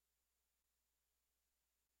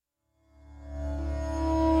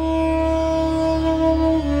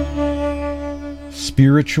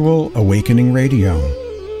Spiritual Awakening Radio.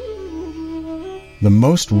 The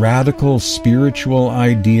most radical spiritual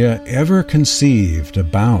idea ever conceived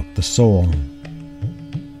about the soul.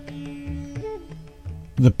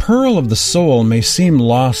 The pearl of the soul may seem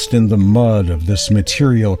lost in the mud of this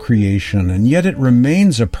material creation, and yet it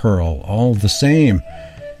remains a pearl all the same,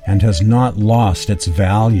 and has not lost its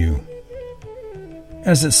value.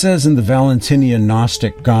 As it says in the Valentinian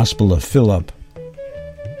Gnostic Gospel of Philip,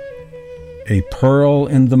 a pearl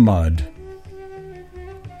in the mud.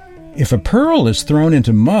 If a pearl is thrown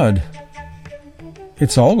into mud,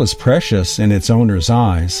 it's always precious in its owner's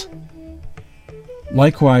eyes.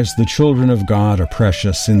 Likewise, the children of God are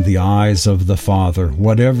precious in the eyes of the Father,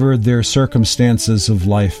 whatever their circumstances of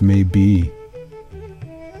life may be.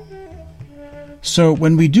 So,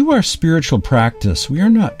 when we do our spiritual practice, we are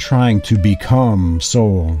not trying to become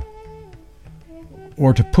soul,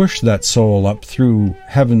 or to push that soul up through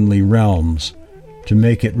heavenly realms to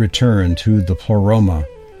make it return to the pleroma,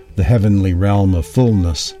 the heavenly realm of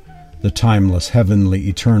fullness, the timeless, heavenly,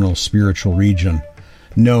 eternal spiritual region,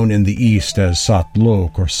 known in the East as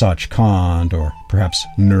Satlok or Sachkhand or perhaps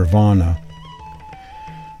Nirvana.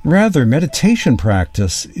 Rather, meditation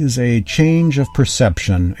practice is a change of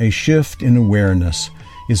perception, a shift in awareness,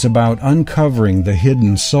 is about uncovering the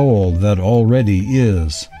hidden soul that already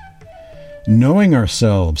is. Knowing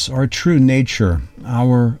ourselves, our true nature,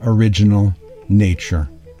 our original nature.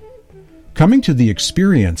 Coming to the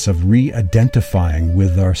experience of re-identifying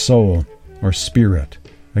with our soul, or spirit,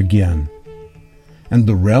 again, and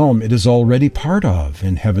the realm it is already part of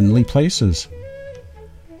in heavenly places.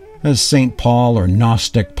 As St. Paul or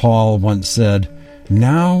Gnostic Paul once said,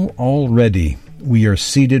 now already we are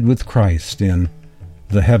seated with Christ in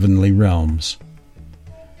the heavenly realms.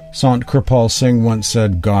 Sant Kirpal Singh once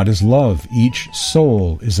said, God is love. Each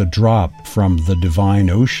soul is a drop from the divine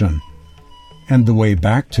ocean, and the way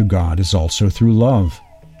back to God is also through love.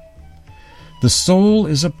 The soul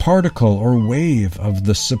is a particle or wave of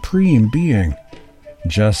the Supreme Being,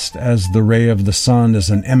 just as the ray of the sun is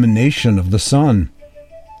an emanation of the sun,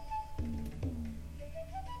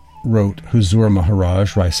 wrote Huzur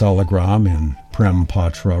Maharaj Raisalagram in Prem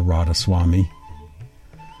Patra Radhaswami.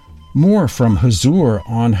 More from Huzur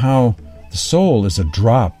on how the soul is a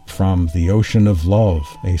drop from the ocean of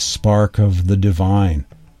love, a spark of the divine,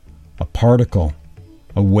 a particle,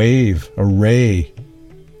 a wave, a ray,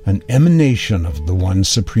 an emanation of the one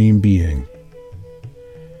Supreme Being.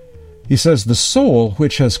 He says, the soul,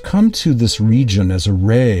 which has come to this region as a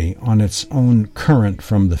ray on its own current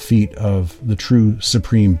from the feet of the true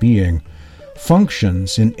Supreme Being,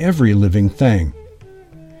 functions in every living thing.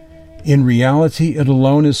 In reality, it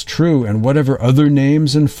alone is true, and whatever other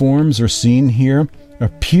names and forms are seen here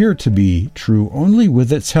appear to be true only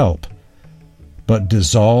with its help, but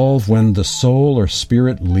dissolve when the soul or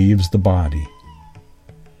spirit leaves the body.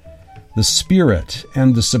 The Spirit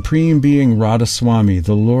and the Supreme Being Radhaswami,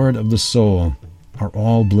 the Lord of the soul, are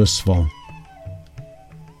all blissful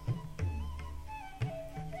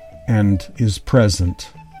and is present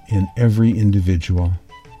in every individual.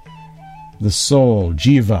 The soul,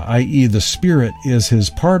 jiva, i.e. the spirit, is his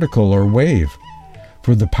particle or wave,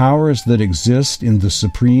 for the powers that exist in the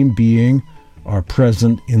Supreme Being are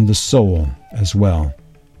present in the soul as well.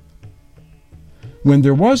 When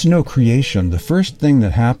there was no creation, the first thing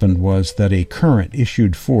that happened was that a current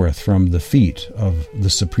issued forth from the feet of the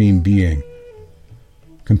Supreme Being,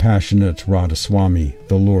 Compassionate Radhaswami,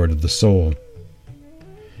 the Lord of the soul.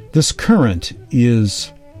 This current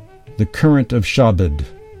is the current of Shabad,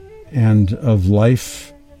 and of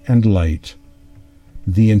life and light.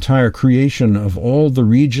 The entire creation of all the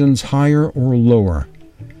regions, higher or lower,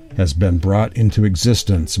 has been brought into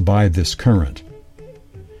existence by this current.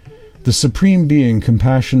 The Supreme Being,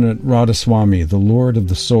 Compassionate Radhaswami, the Lord of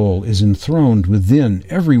the soul, is enthroned within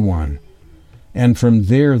everyone, and from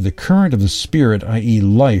there the current of the spirit, i.e.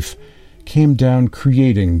 life, came down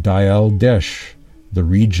creating Dayal Desh, the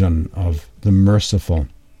region of the merciful,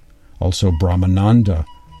 also Brahmananda,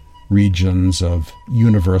 regions of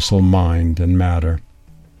universal mind and matter,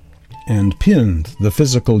 and Pind, the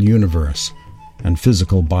physical universe and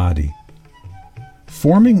physical body.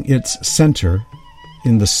 Forming its center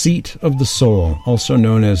in the seat of the soul, also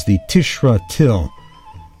known as the Tishra Til,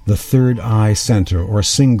 the third eye center or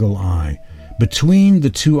single eye, between the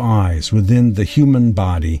two eyes within the human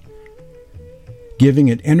body, giving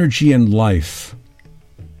it energy and life,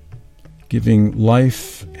 giving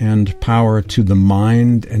life and power to the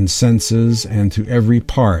mind and senses and to every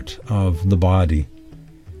part of the body.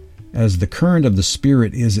 As the current of the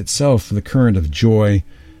spirit is itself the current of joy,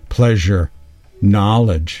 pleasure,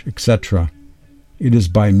 knowledge, etc., It is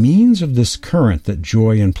by means of this current that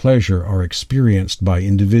joy and pleasure are experienced by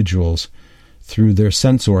individuals through their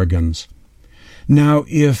sense organs. Now,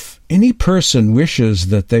 if any person wishes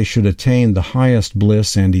that they should attain the highest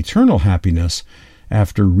bliss and eternal happiness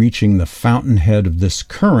after reaching the fountainhead of this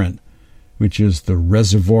current, which is the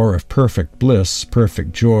reservoir of perfect bliss,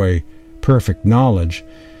 perfect joy, perfect knowledge,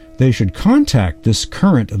 they should contact this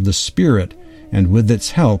current of the Spirit and with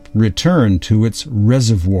its help return to its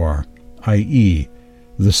reservoir, i.e.,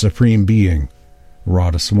 the Supreme Being,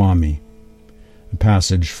 Radhaswami. A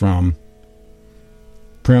passage from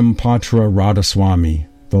Prem Patra Radhaswami,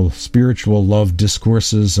 the Spiritual Love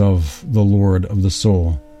Discourses of the Lord of the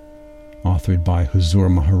Soul, authored by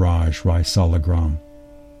Huzur Maharaj Rai Salagram.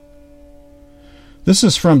 This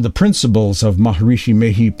is from the Principles of Maharishi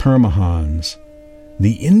Mehi Paramahansa.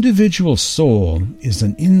 The individual soul is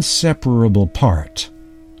an inseparable part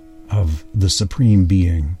of the Supreme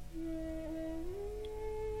Being.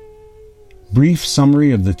 Brief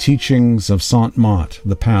summary of the teachings of Sant Mat,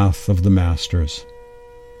 the Path of the Masters.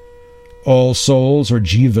 All souls, or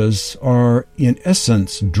jivas, are in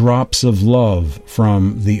essence drops of love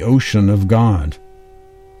from the ocean of God.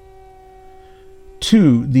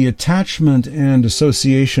 2. The attachment and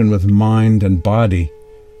association with mind and body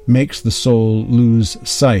makes the soul lose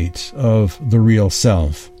sight of the real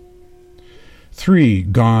self. 3.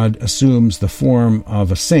 God assumes the form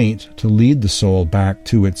of a saint to lead the soul back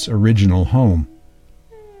to its original home.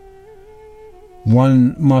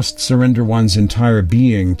 One must surrender one's entire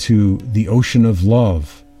being to the ocean of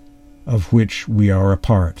love, of which we are a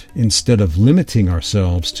part, instead of limiting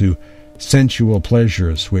ourselves to sensual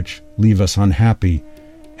pleasures which leave us unhappy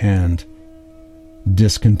and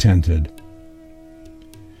discontented.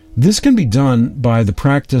 This can be done by the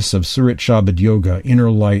practice of Surit Shabad Yoga,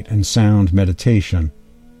 inner light and sound meditation,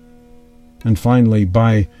 and finally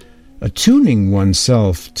by attuning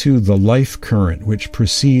oneself to the life current which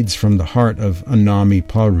proceeds from the heart of Anami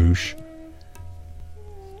Parush,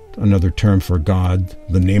 another term for God,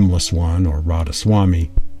 the Nameless One, or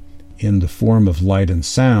Radhaswami, in the form of light and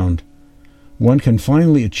sound. One can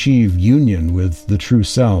finally achieve union with the true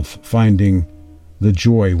self, finding the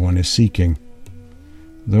joy one is seeking.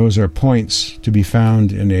 Those are points to be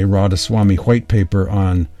found in a Radhaswami white paper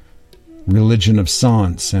on Religion of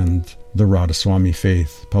Sants and the Radhaswami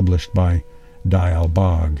Faith, published by Dayal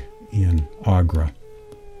Bagh in Agra.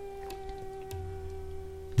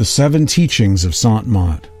 The 7 teachings of Sant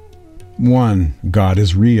Mat. 1. God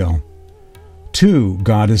is real. 2.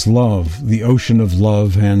 God is love, the ocean of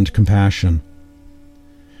love and compassion.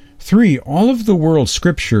 3. All of the world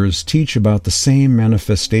scriptures teach about the same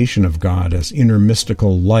manifestation of God as inner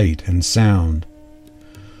mystical light and sound.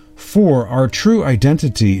 4. Our true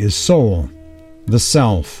identity is soul, the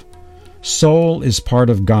self. Soul is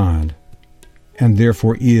part of God, and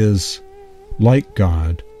therefore is, like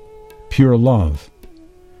God, pure love.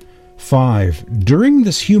 5. During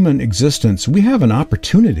this human existence, we have an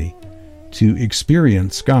opportunity to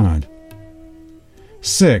experience God.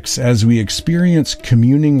 6. As we experience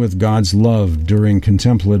communing with God's love during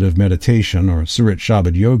contemplative meditation or Surit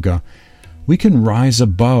Shabad Yoga, we can rise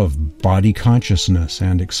above body consciousness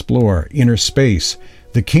and explore inner space,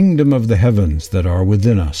 the kingdom of the heavens that are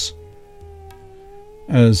within us.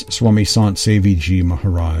 As Swami Sant Sevi Ji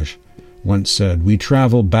Maharaj once said, we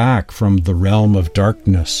travel back from the realm of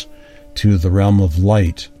darkness to the realm of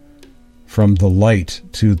light, from the light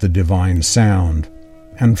to the divine sound,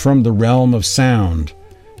 and from the realm of sound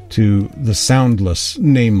to the soundless,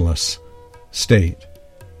 nameless state.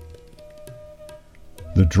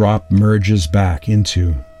 The drop merges back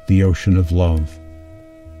into the ocean of love.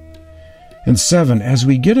 And 7, as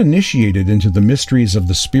we get initiated into the mysteries of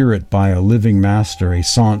the Spirit by a living master, a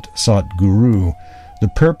Sant Sat Guru, the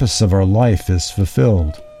purpose of our life is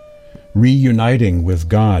fulfilled. Reuniting with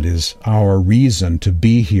God is our reason to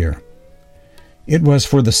be here. It was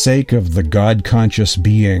for the sake of the God-conscious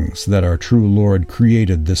beings that our true Lord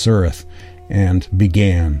created this earth and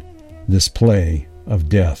began this play of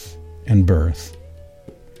death and birth.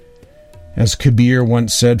 As Kabir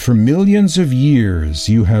once said, for millions of years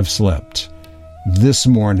you have slept. This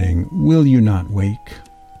morning will you not wake?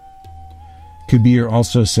 Kabir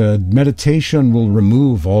also said, meditation will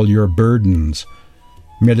remove all your burdens.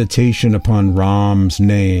 Meditation upon Ram's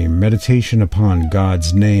name, meditation upon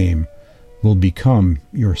God's name will become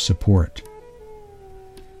your support.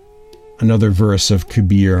 Another verse of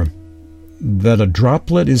Kabir, that a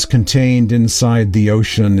droplet is contained inside the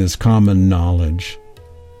ocean is common knowledge.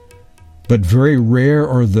 But very rare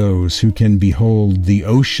are those who can behold the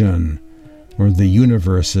ocean or the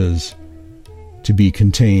universes to be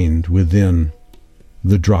contained within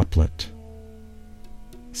the droplet.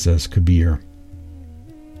 says Kabir.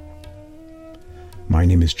 My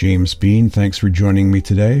name is James Bean. Thanks for joining me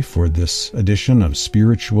today for this edition of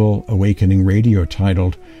Spiritual Awakening Radio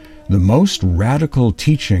titled, "The Most Radical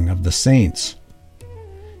Teaching of the Saints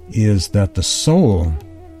is that the soul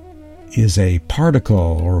is a particle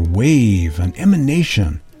or wave, an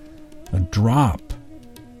emanation, a drop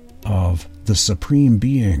of the Supreme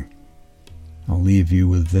Being." I'll leave you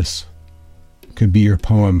with this Kabir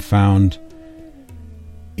poem found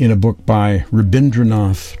in a book by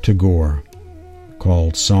Rabindranath Tagore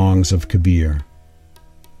called Songs of Kabir,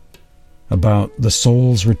 about the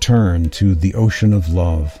soul's return to the ocean of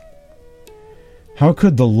love. How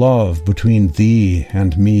could the love between thee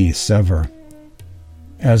and me sever?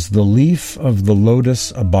 As the leaf of the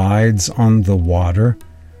lotus abides on the water,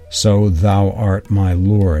 so thou art my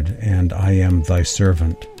Lord, and I am thy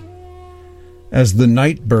servant. As the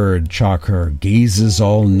night bird, Chakar, gazes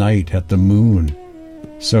all night at the moon,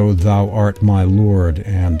 so thou art my Lord,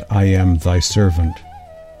 and I am thy servant.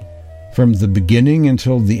 From the beginning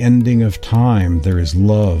until the ending of time, there is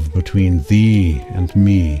love between thee and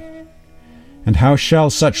me. And how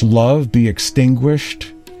shall such love be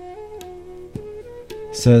extinguished?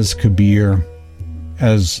 Says Kabir,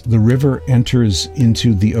 as the river enters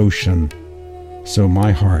into the ocean, so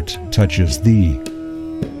my heart touches thee.